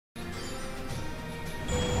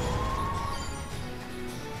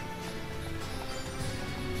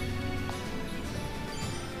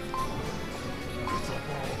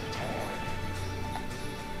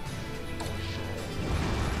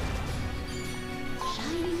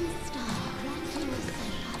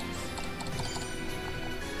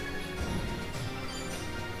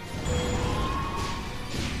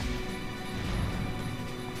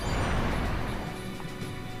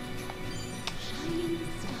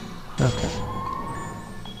Okay.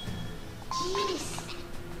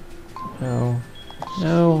 No.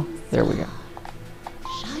 No. There we go.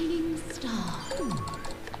 Shining star.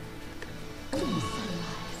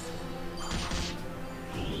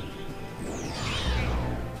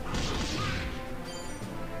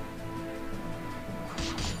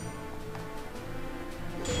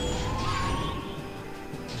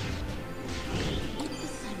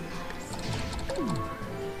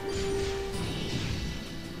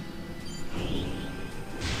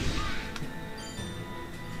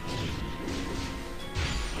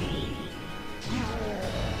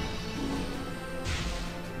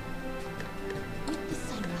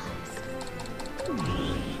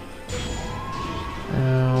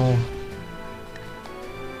 Ow.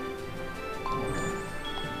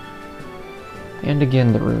 And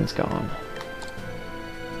again, the rune's gone.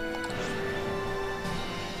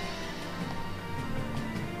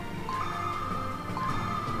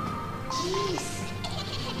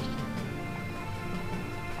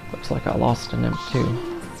 Looks like I lost an imp too.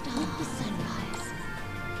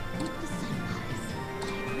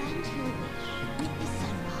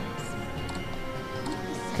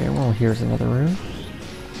 Okay, well, here's another rune.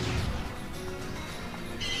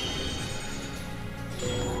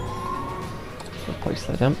 Replace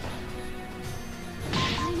that imp.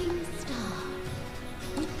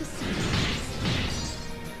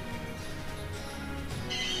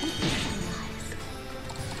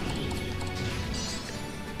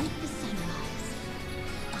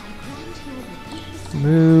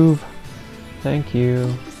 Move. Thank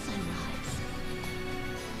you.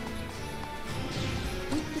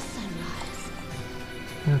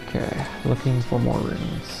 Okay, looking for more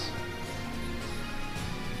runes.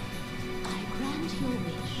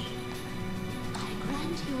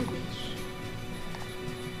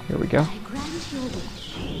 Here we go. I grant your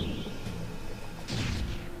wish.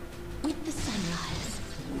 With the sunrise.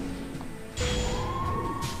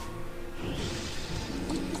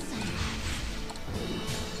 With the sunrise.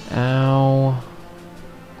 Ow.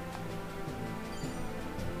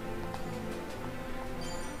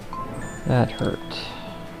 That hurt.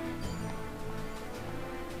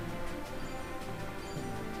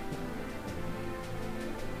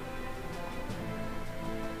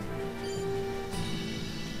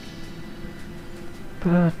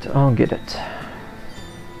 But I'll get it.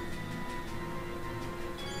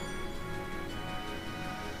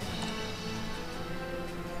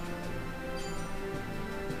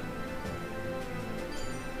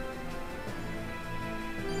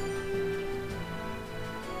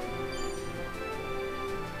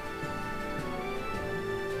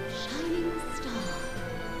 Shining star.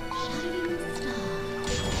 Shining star.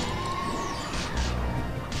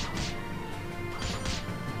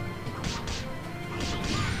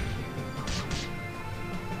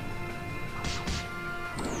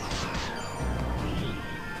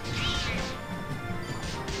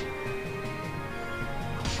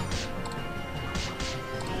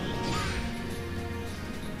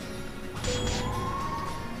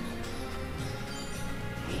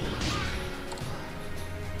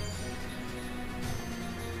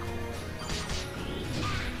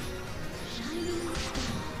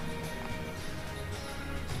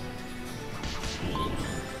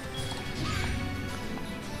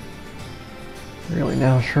 Really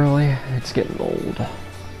now, Shirley? It's getting old.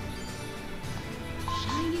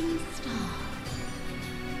 Shining star.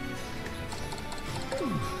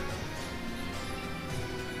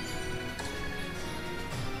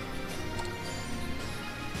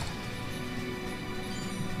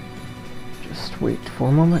 Just wait for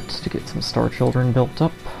a moment to get some Star Children built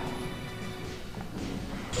up.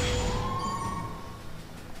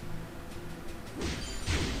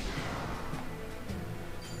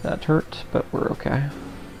 That hurt, but we're okay.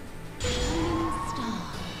 Shining star.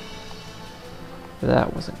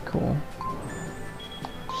 That wasn't cool.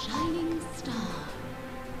 Shining star.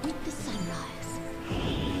 With the sunrise.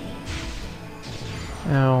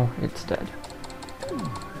 Ow, it's dead.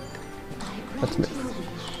 I Let's grant move. your wish.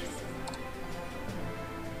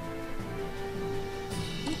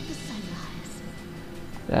 With the sunrise.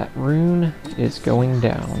 That rune is going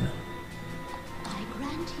down. I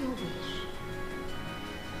grant your wish.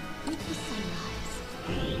 With the sunrise.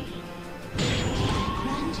 I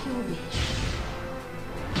grant your wish.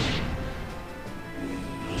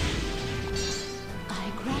 I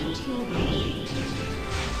grant your wish.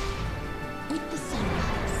 With the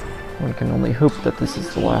sunrise. One can only hope that this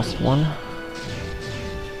is the last one.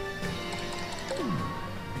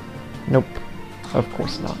 Nope. Of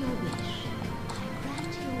course not. Your wish. I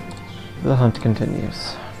grant your wish. The hunt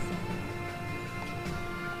continues.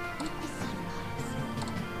 With the sunrise.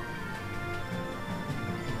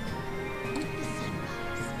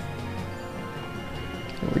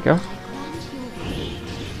 we go. I grant your wish.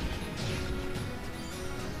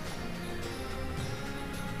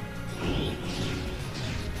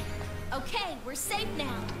 Okay, we're safe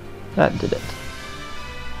now. That did it.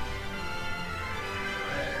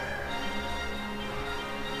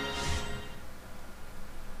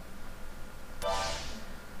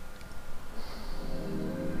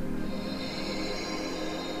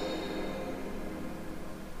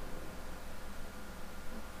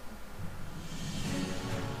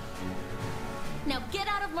 Now get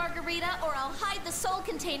out of Margarita or I'll hide the soul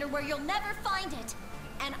container where you'll never find it.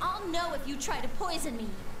 And I'll know if you try to poison me.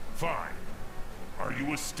 Fine. Are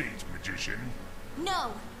you a stage magician?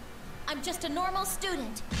 No, I'm just a normal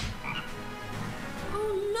student.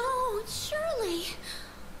 Oh no, Shirley!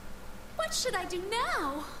 What should I do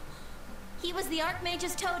now? He was the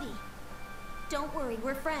Archmage's toady. Don't worry,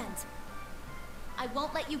 we're friends. I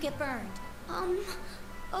won't let you get burned.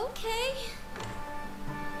 Okay.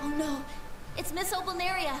 Oh no, it's Miss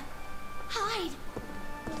Opalneria. Hide!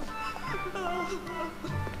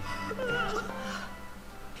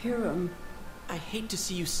 Hiram, I hate to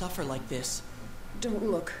see you suffer like this. don't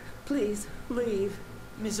look. Please, leave.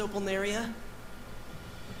 Ms. Opalneria,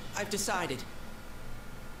 I've decided.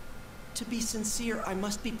 To be sincere, I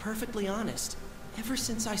must be perfectly honest. Ever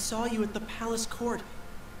since I saw you at the palace court,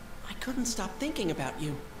 I couldn't stop thinking about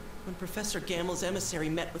you. When Professor Gamel's emissary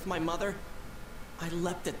met with my mother, I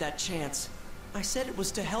leapt at that chance. I said it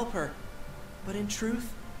was to help her, but in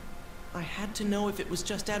truth, I had to know if it was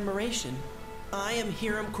just admiration. I am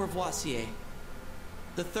Hiram Courvoisier,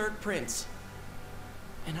 the third prince,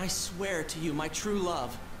 and I swear to you my true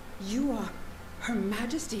love. You are Her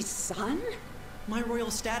Majesty's son? My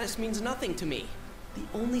royal status means nothing to me.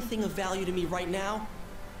 The only thing of value to me right now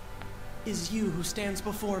is you who stands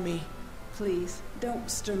before me. Please, don't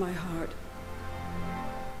stir my heart.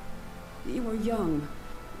 You are young.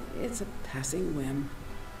 It's a passing whim.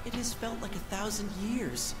 It has felt like 1,000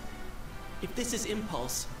 years. If this is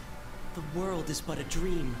impulse, the world is but a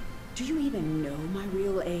dream. Do you even know my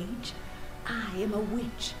real age? I am a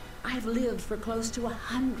witch. I've lived for close to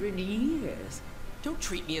 100 years. Don't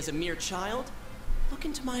treat me as a mere child. Look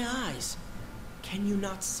into my eyes. Can you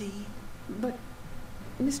not see? But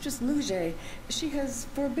Mistress Luge, she has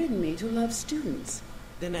forbidden me to love students.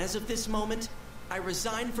 Then as of this moment, I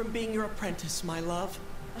resign from being your apprentice, my love.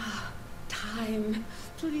 Time.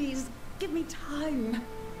 Please, give me time.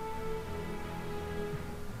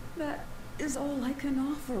 That is all I can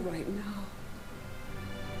offer right now.